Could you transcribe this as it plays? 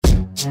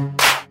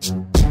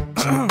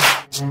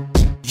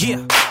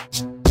Yeah.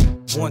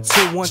 1,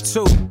 2, 1,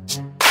 2.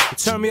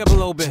 Turn me up a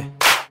little bit.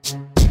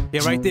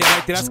 Yeah, right there,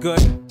 that's good.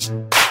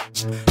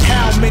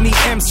 How many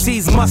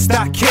MCs must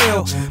I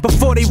kill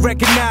before they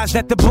recognize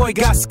that the boy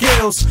got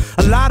skills?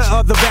 A lot of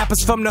other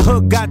rappers from the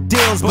hood got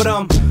deals, but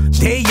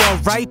they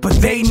alright, but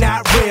they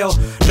not real.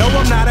 No,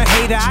 I'm not a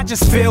hater, I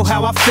just feel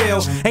how I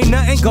feel. Ain't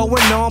nothing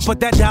going on but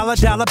that dollar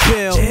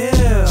bill.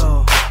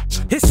 Ew.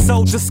 It's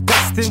so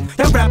disgusting.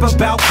 Y'all rap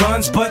about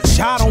guns, but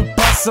y'all don't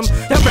bust them.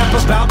 Y'all rap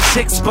about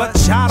chicks, but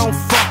y'all don't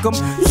fuck them.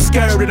 You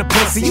scared of the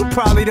pussy, you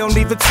probably don't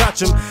even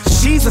touch him.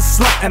 She's a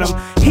slut in him,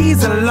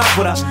 he's in love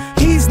with her.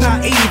 He's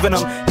not even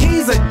him,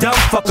 he's a dumb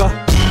fucker.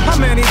 How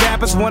many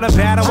rappers wanna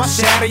battle? I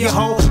shatter your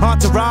whole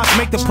entourage,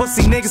 make the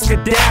pussy niggas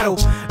skedaddle.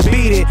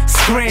 Beat it,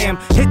 scram,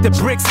 hit the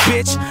bricks,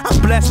 bitch.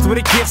 I'm blessed with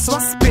a gift, so I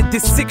spit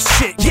this sick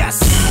shit, yes.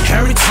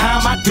 Every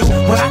time I do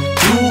what I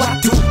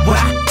do what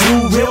I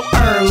do real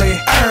early.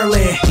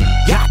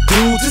 Y'all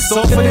dudes is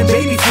softer than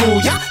baby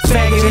food. Y'all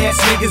faggot ass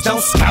niggas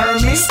don't stir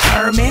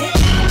me.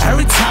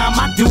 Every time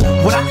I do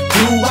what I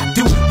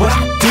do what I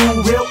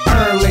do real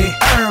early.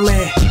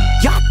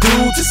 Y'all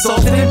dudes is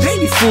softer than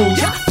baby food.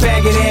 Y'all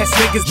faggot ass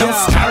niggas don't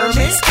stir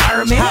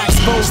me. I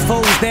expose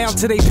foes down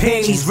to they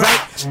panties, right?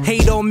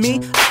 Hate on me,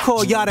 I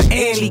call y'all the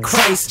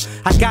Antichrist.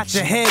 I got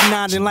your head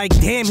nodding like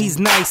damn he's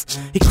nice.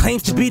 He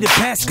claims to be the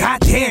best,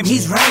 goddamn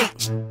he's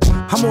right.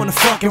 I'm on the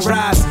fucking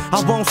rise,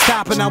 I won't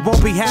stop and I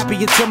won't be happy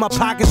until my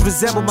pockets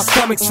resemble my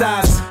stomach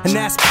size. And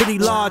that's pretty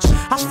large,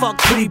 I fuck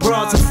pretty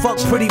broads and fuck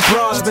pretty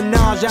broads,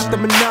 menage after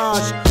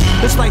menage.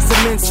 Let's light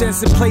some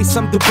incense and play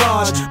some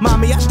DeBarge.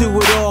 Mommy, I do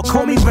it all,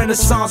 call me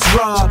Renaissance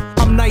Rob.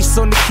 I'm nice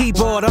on the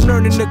keyboard, I'm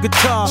learning the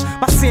guitar.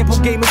 My sample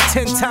game is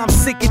 10 times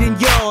sicker than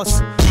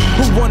yours.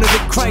 Who wanted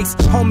the Christ?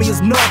 Homie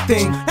is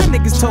nothing. That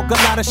niggas talk a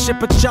lot of shit,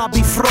 but y'all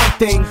be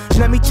fronting.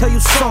 Let me tell you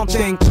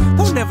something.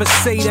 Don't ever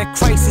say that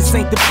crisis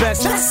ain't the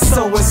best. That's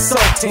so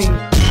insulting.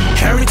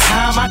 Every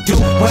time I do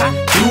what I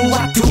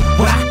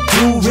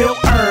do real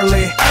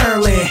early.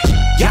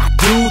 Y'all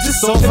dudes is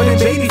softer than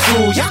baby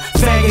food. Y'all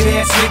faggot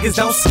ass niggas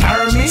don't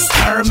stir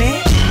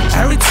me.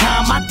 Every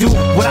time I do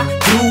what I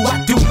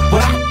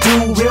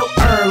do real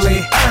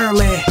early.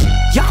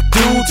 Y'all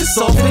dudes is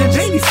softer than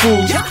baby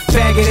food. Y'all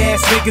faggot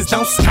ass niggas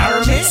don't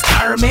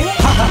stir me.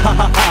 Ha ha ha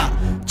ha ha.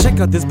 Check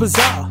out this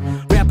bizarre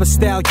rapper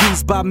style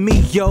used by me,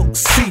 yo,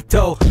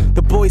 Cito.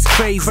 The boy's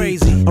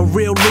crazy, a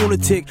real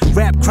lunatic.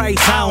 Rap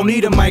Christ, I don't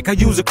need a mic, I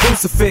use a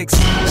crucifix.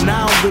 And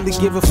I don't really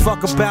give a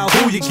fuck about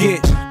who you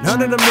get.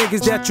 None of them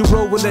niggas that you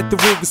roll with let the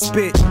Ruger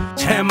spit.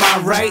 Am I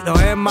right or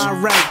am I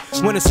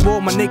right? When it's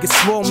swarm, my niggas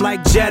swarm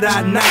like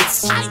Jedi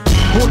Knights.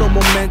 Uno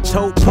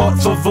momento, por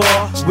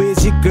favor.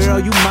 Where's your girl?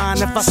 You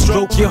mind if I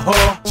stroke your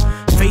whore?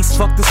 Face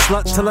fuck the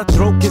slut till her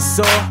throat gets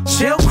sore.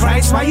 Chill,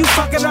 Christ, why you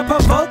fucking up her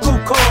vocal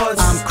cords?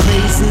 I'm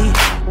crazy,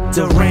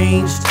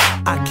 deranged.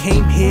 I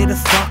came here to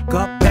fuck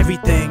up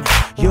everything.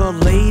 Your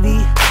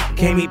lady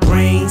gave me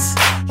brains.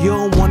 You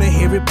don't wanna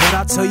hear it, but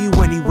I'll tell you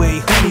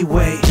anyway.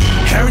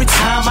 Every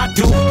time I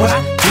do what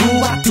I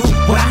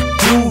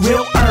do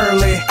real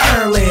early.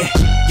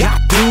 Y'all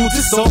dudes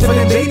is softer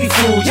than baby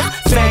food. Y'all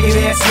faggot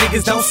ass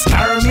niggas don't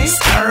stir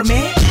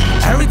me.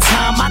 Every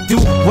time I do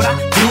what I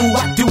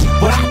do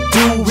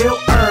real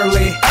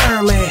early.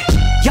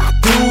 Y'all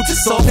dudes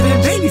is softer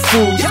than baby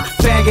food. Y'all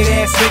faggot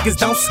ass niggas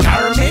don't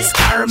stir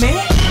me.